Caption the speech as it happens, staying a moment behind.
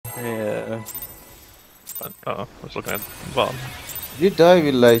Yeah. I was looking at Vaughn. You die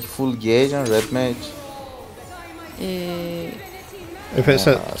with like full gauge on red mage. If it's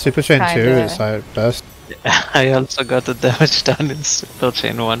at Super Chain 2, Kinda. it's like best. I also got the damage done in Super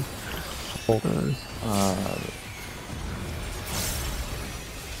Chain 1.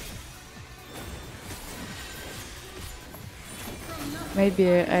 Maybe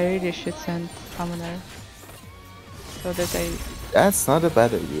I really should send Summoner. So that That's not a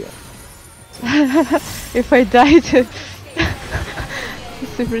bad idea. if I die to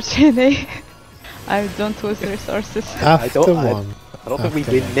Super Chain A, I don't lose resources. After don't- one. I don't think we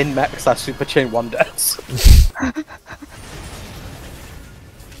After did one. min-max our Super Chain 1 deaths.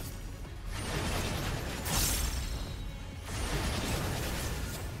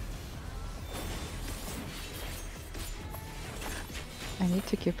 I need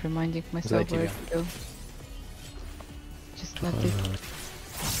to keep reminding myself Later, where yeah. to go. Just let it.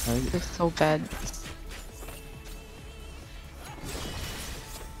 It's so bad.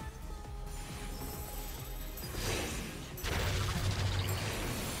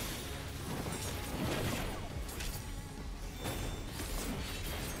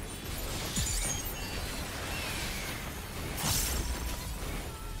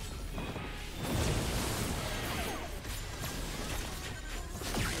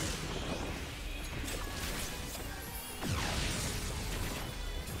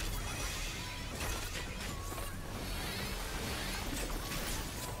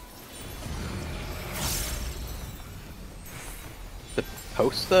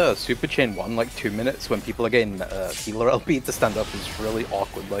 Post the Super Chain 1 like 2 minutes when people are getting healer LP to stand up is really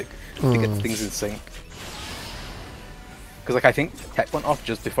awkward, like to get things in sync. Because like I think tech went off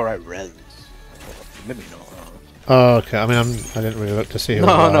just before I res. Maybe not. Oh, okay. I mean, I didn't really look to see who.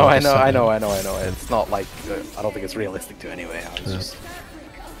 No, it no, was, I so- know. It's not like I don't think it's realistic to anyway. I was just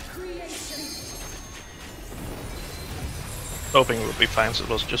Hoping it would be fine since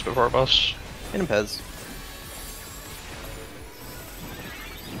it was just before boss. in Pez.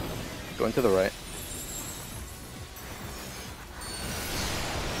 Going to the right.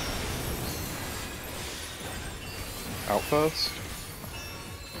 Out first.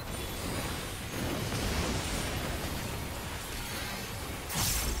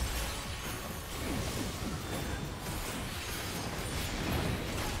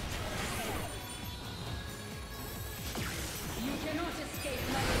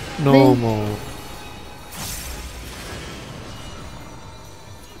 Normal.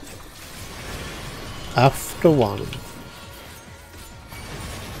 After one.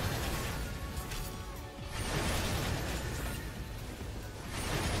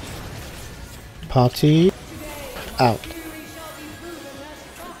 Party out.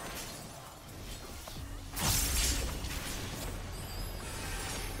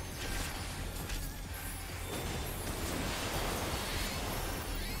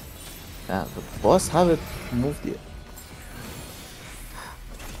 Yeah, the boss haven't moved yet.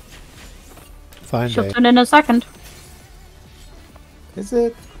 Fine She'll day. turn in a second. Is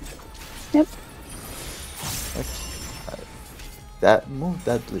it? Yep. That move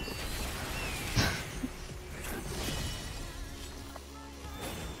that little.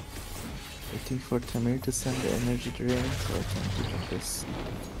 Waiting for Tamir to send the energy drain so I can do this.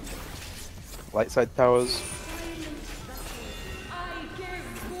 Light side towers.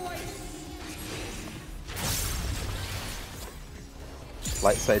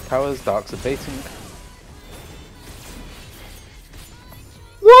 Light side towers, darks are baiting.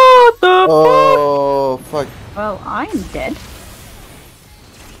 What the Oh fuck! Well, I'm dead.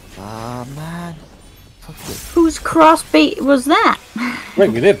 Ah man! Fuck it. Whose cross bait was that?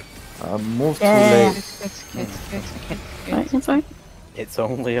 Right, we did. I moved Yeah. too late. Right, it's fine. It's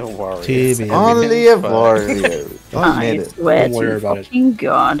only a warrior. TB. Only a warrior. I made I it. swear Don't worry to about it. fucking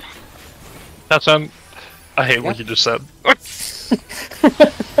God. That's I hate what you just said.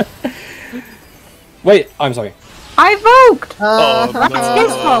 Wait, I'm sorry. I voked! Oh, That's no.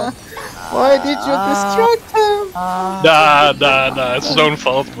 his fault. Why did you distract him? Nah, it's his own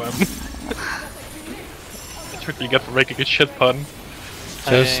fault, man. That's what you get for making a shit pun.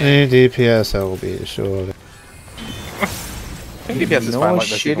 Just need DPS LB, surely. DPS is No fine like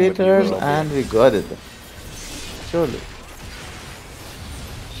this, shit even with eaters you, and we got it. Surely.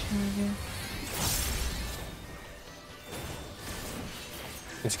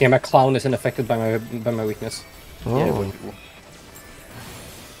 This game, my clown isn't affected by my weakness. Oh. Yeah, but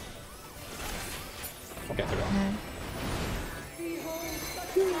Okay, there we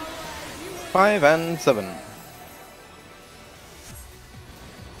go. 5 and 7.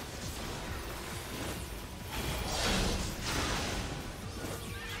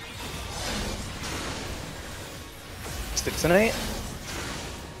 6 and 8.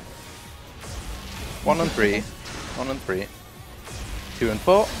 1 and 3. 1 and 3. 2 and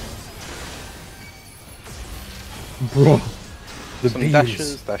 4. Bro. The Some beams.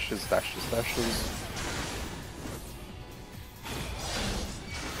 dashes.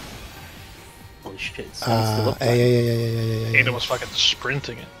 Holy shit. It's Ah, still up yeah, there. yeah. Ada was fucking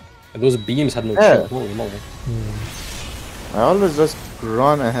sprinting it. And those beams had no Yeah. shield. Holy moly. I always just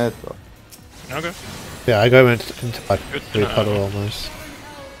run ahead, bro. Okay. Yeah, I go into like Good to 3 know. puddle almost.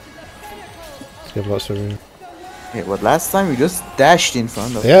 Let's give lots of room. Yeah, but last time we just dashed in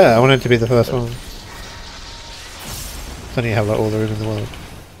front of. Yeah, I wanted to be the first one. Then you have like all the room in the world.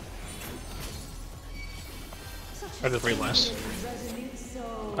 I just realized.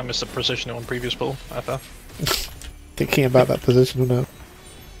 I missed a precision on previous pull, FF. Thinking about that position or no?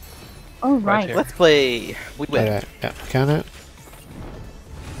 All Right right. here. Let's play. We win. Yeah, can it?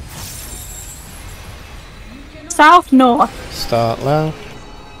 South, north. Start loud.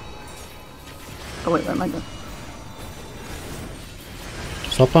 Oh wait, where am I going?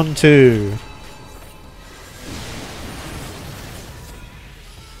 Swap on 2.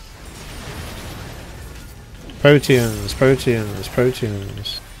 Proteans.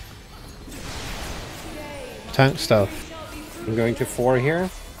 Tank stuff. I'm going to 4 here.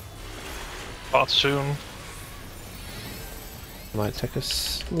 Bot soon. Might take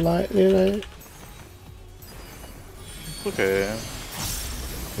us slightly late. Okay.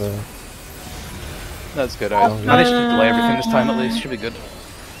 The, That's good. I managed to delay everything this time at least. Should be good.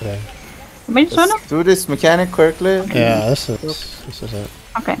 yeah. Wait, so no? Let's do this mechanic quickly. Yeah, this is it.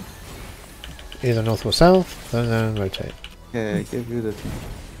 Okay. Either north or south, then rotate. Yeah, I give you the thing.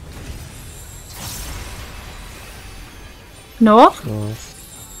 North. North.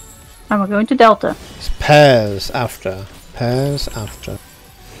 And we're going to Delta. It's pairs after.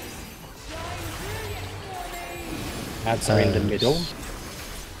 Ads are in the middle.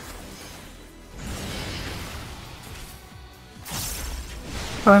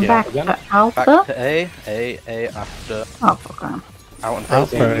 Going Yeah, back again. to Back Alpha. to A after Oh, fuck on. out and Out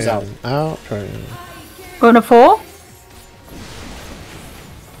protein. is out. protein. Out protein. Going to 4.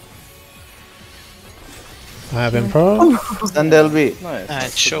 I have been pro. Send LB. Nice.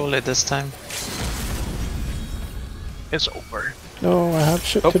 It's surely this time. It's over. No, I have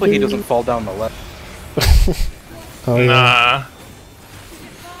shit Hopefully to he do. doesn't fall down the left. Oh yeah.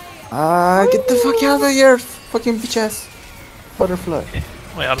 Nah. Get the fuck out of here, fucking bitch ass. Butterfly.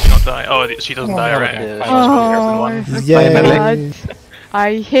 Wait, how does she not die? Oh, she doesn't die, right? Yeah. Oh, Yeah.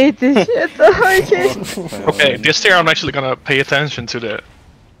 I hate this shit. I hate Okay, this year I'm actually gonna pay attention to the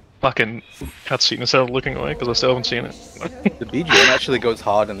fucking cutscene instead of looking away, because I still haven't seen it. The BGM actually goes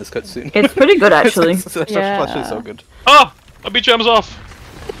hard in this cutscene. It's pretty good actually. It's actually Yeah. so good. Oh! My BGM's off!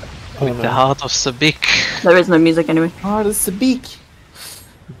 Oh, The no. heart of Sabik. There is no music anyway. Oh, that's the beak.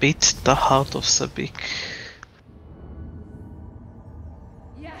 Beat the heart of Sabik.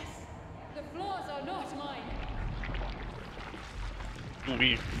 Yes, the floors are not mine.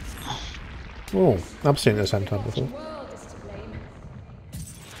 We Oh, I've seen this sometime before. The world is to blame.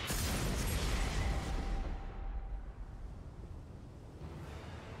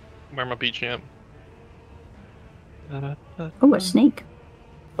 where my BGM? Oh, a snake.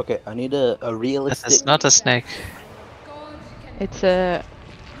 Okay, I need a realistic. It's not a snake. God can It's a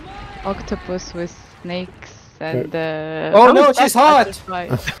octopus with snakes and Oh no, she's hot! It's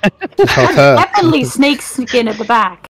hot her. Definitely snake skin at the back.